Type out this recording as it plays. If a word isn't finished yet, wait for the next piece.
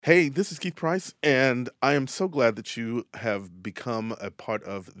Hey, this is Keith Price, and I am so glad that you have become a part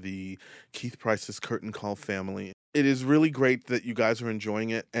of the Keith Price's Curtain Call family. It is really great that you guys are enjoying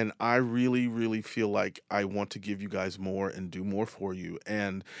it, and I really, really feel like I want to give you guys more and do more for you.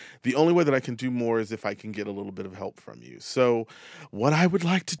 And the only way that I can do more is if I can get a little bit of help from you. So, what I would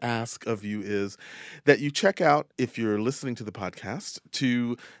like to ask of you is that you check out, if you're listening to the podcast,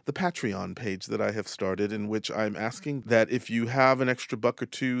 to the Patreon page that I have started, in which I'm asking that if you have an extra buck or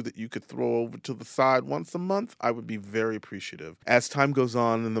two that you could throw over to the side once a month, I would be very appreciative. As time goes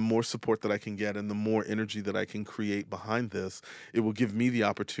on and the more support that I can get and the more energy that I can create behind this, it will give me the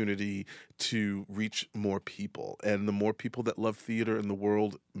opportunity to reach more people. And the more people that love theater in the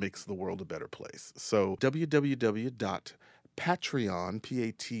world makes the world a better place. So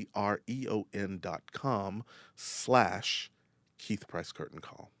www.patreon.com/Keith Price Curtain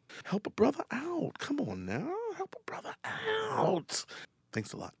Call. Help a brother out. Come on now. Help a brother out.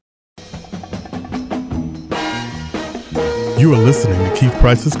 Thanks a lot. You are listening to Keith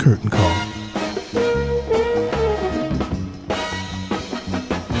Price's Curtain Call.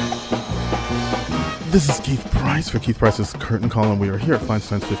 This is Keith Price for Keith Price's Curtain Call, and we are here at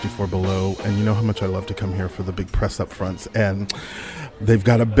Feinstein's 54 Below, and you know how much I love to come here for the big press up fronts, and they've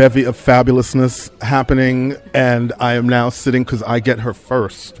got a bevy of fabulousness happening, and I am now sitting because I get her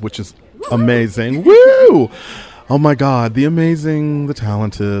first, which is amazing. Woo! Oh my God, the amazing, the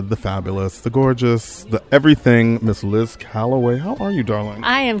talented, the fabulous, the gorgeous, the everything, Miss Liz Calloway. How are you, darling?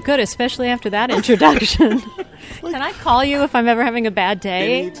 I am good, especially after that introduction. Can I call you if I'm ever having a bad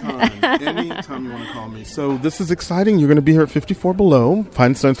day? Anytime you want to call me. So this is exciting. You're going to be here at 54 Below,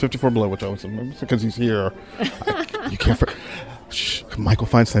 Feinstein's 54 Below, which I was because he's here. You can't. Michael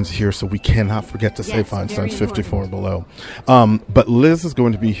Feinstein's here, so we cannot forget to say Feinstein's 54 Below. But Liz is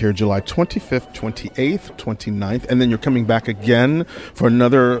going to be here July 25th, 28th, 29th, and then you're coming back again for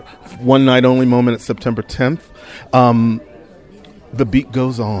another one-night-only moment at September 10th. The beat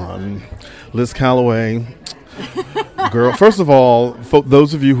goes on. Liz Calloway, girl, first of all, for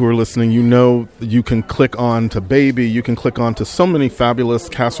those of you who are listening, you know you can click on to Baby, you can click on to so many fabulous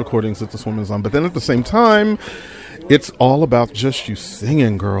cast recordings that this woman is on, but then at the same time, it's all about just you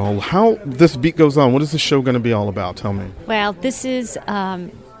singing, girl. How this beat goes on, what is the show going to be all about? Tell me. Well, this is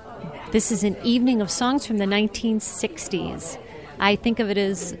an evening of songs from the 1960s. I think of it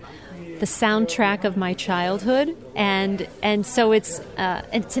as the soundtrack of my childhood, and so it's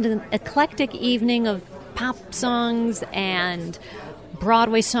an eclectic evening of pop songs and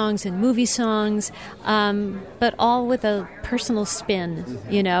Broadway songs and movie songs, but all with a personal spin,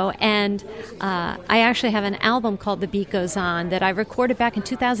 you know. And I actually have an album called The Beat Goes On that I recorded back in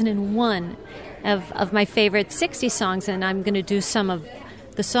 2001 of my favorite 60 songs, and I'm going to do some of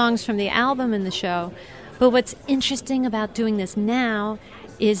the songs from the album in the show. But what's interesting about doing this now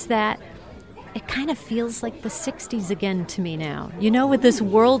is that it kind of feels like the 60s again to me now. You know, with this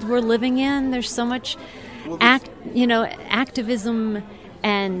world we're living in, there's so much activism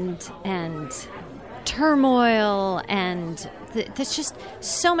and turmoil, and there's just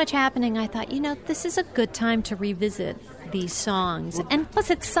so much happening. I thought, this is a good time to revisit these songs. And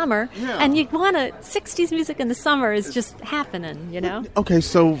plus it's summer, and you want 60s music in the summer is just happening, you know? Okay,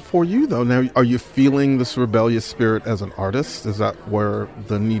 so for you, though, now, are you feeling this rebellious spirit as an artist? Is that where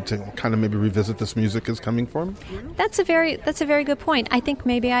the need to kind of maybe revisit this music is coming from? That's a very good point. I think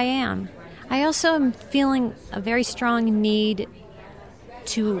maybe I am. I also am feeling a very strong need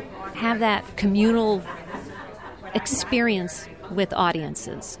to have that communal experience with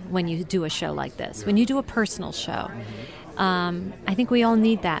audiences when you do a show like this, when you do a personal show. I think we all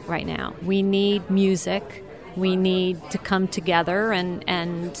need that right now. We need music. We need to come together,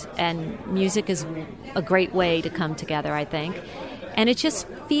 and music is a great way to come together, I think. And it just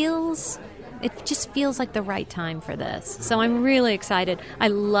feels like the right time for this. So I'm really excited.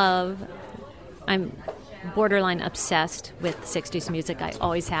 I'm borderline obsessed with 60s music. I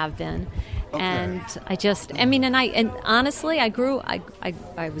always have been. Okay. And honestly, I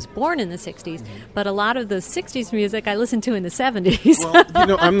was born in the 60s, but a lot of the 60s music I listened to in the 70s. Well,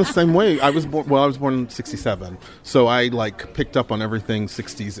 I'm the same way. I was born in 67, so I picked up on everything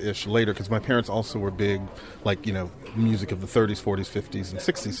 60s-ish later, because my parents also were big, music of the 30s, 40s, 50s, and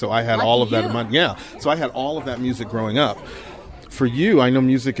 60s, so I had all of that in mind. Yeah, so I had all of that music growing up. For you, I know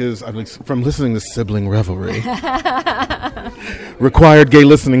music is, from listening to Sibling Revelry, required gay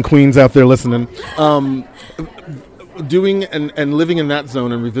listening queens out there listening, doing and living in that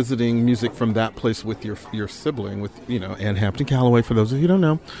zone and revisiting music from that place with your sibling, with, Ann Hampton Calloway, for those of you who don't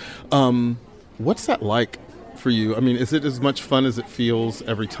know. What's that like for you? I mean, is it as much fun as it feels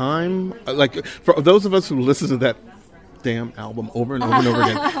every time? For those of us who listen to that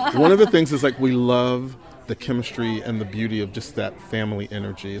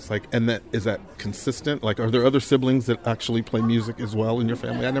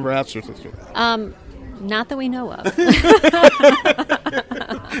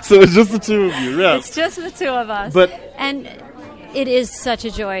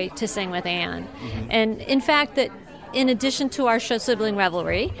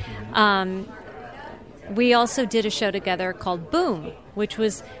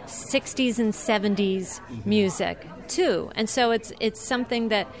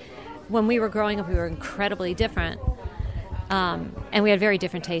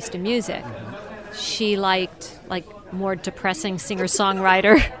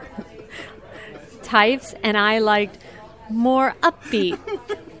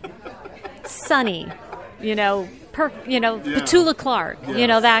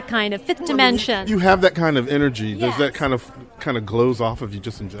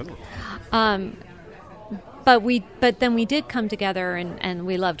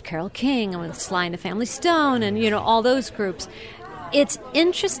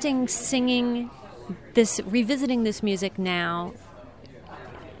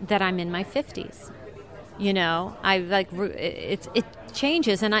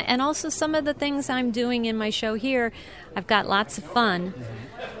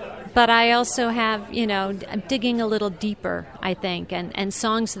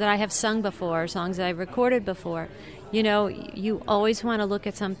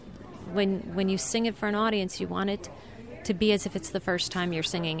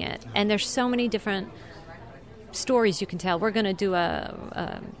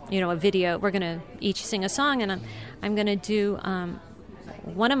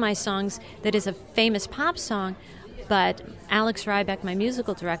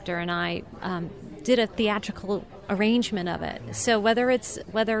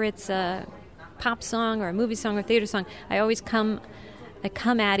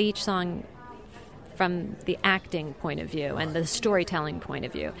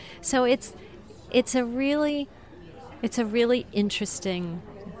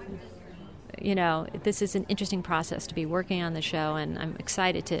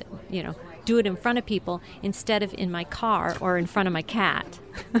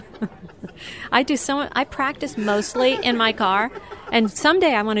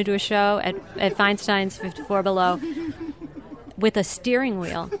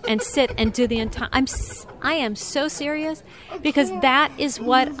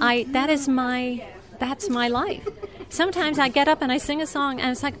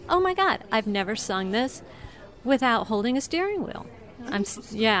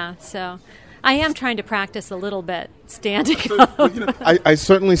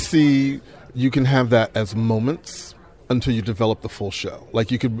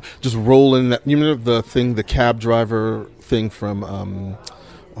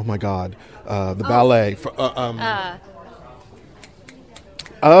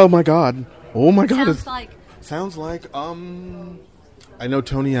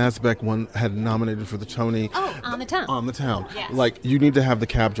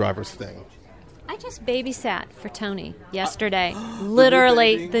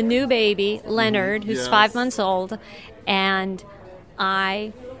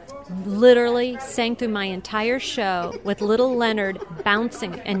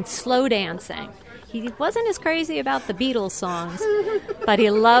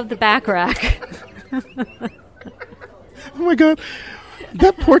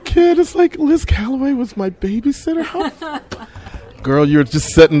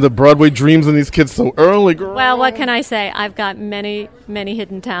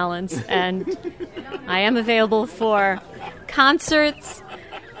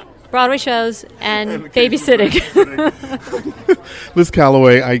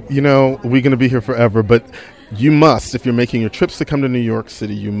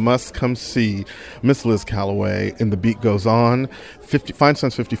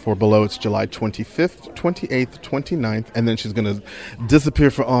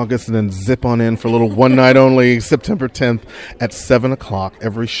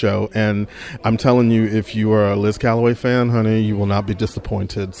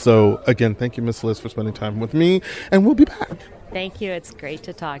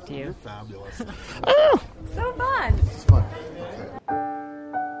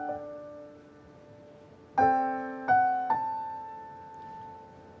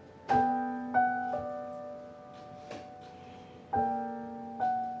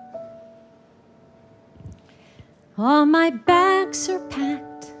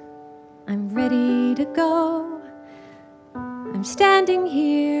I'm standing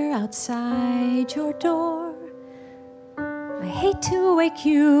here outside your door. I hate to wake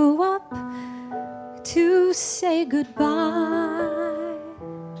you up to say goodbye,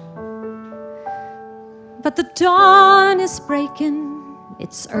 but the dawn is breaking,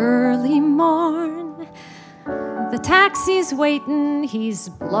 it's early morn. The taxi's waiting, he's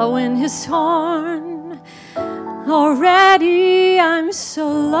blowing his horn. Already I'm so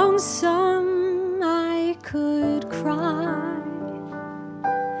lonesome I could cry.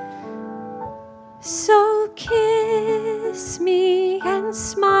 So kiss me and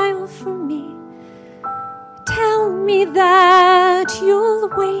smile for me. Tell me that you'll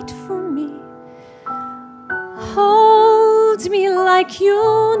wait for me. Hold me like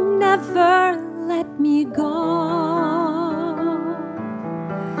you'll never let me go.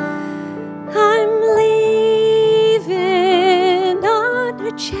 I'm leaving on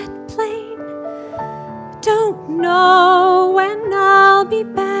a jet plane. Don't know when I'll be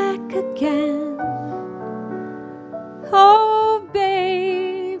back again. Oh,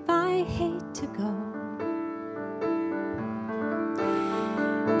 babe, I hate to go.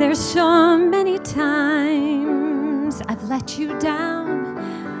 There's so many times I've let you down.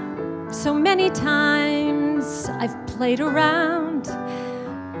 So many times I've played around.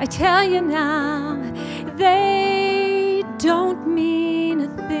 I tell you now, they don't mean a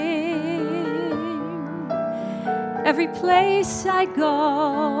thing. Every place I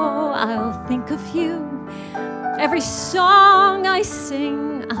go, I'll think of you. Every song I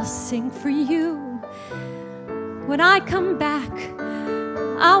sing, I'll sing for you. When I come back,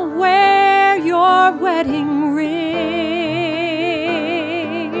 I'll wear your wedding ring.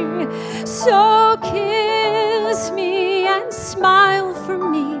 So kiss me and smile for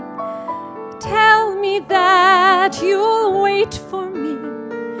me. Tell me that you'll wait for me.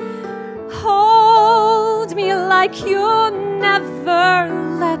 Hold me like you'll never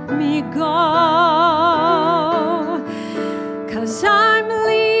let me go. 'Cause I'm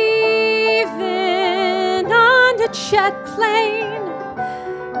leaving on a jet plane.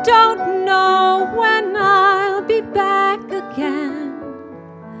 Don't know when I'll be back again.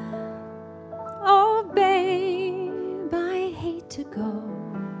 Oh, babe, I hate to go.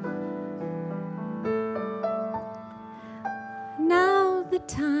 Now the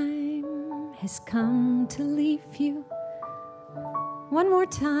time has come to leave you. One more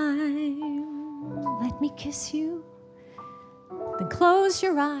time, let me kiss you. Then close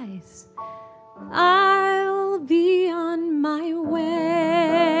your eyes. I'll be on my way.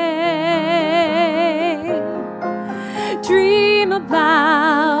 Dream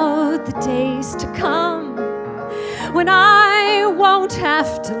about the days to come when I won't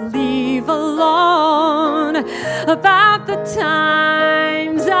have to leave alone. About the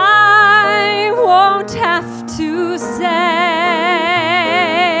times I won't have to say.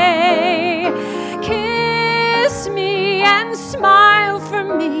 Kiss me and smile for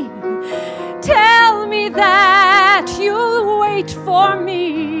me. Tell me that you'll wait for me.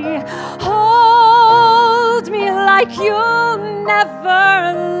 Hold me like you'll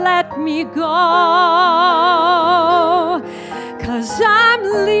never let me go. 'Cause I'm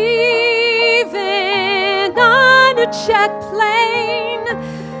leaving on a jet plane.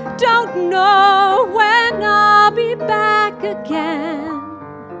 Don't know when I'll be back again.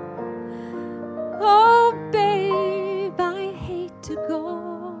 Oh, babe, I hate to go.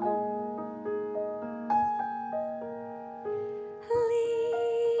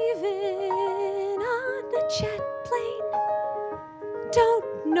 Jet plane. Don't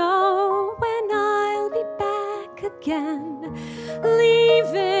know when I'll be back again.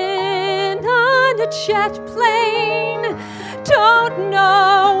 Leaving on a jet plane. Don't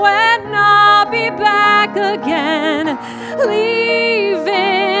know when I'll be back again.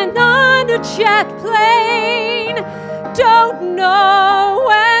 Leaving on a jet plane. Don't know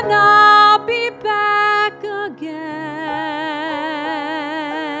when I'll be back again.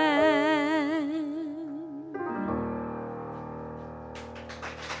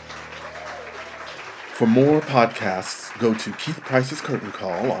 For more podcasts, go to Keith Price's Curtain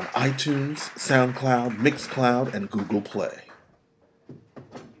Call on iTunes, SoundCloud, Mixcloud, and Google Play.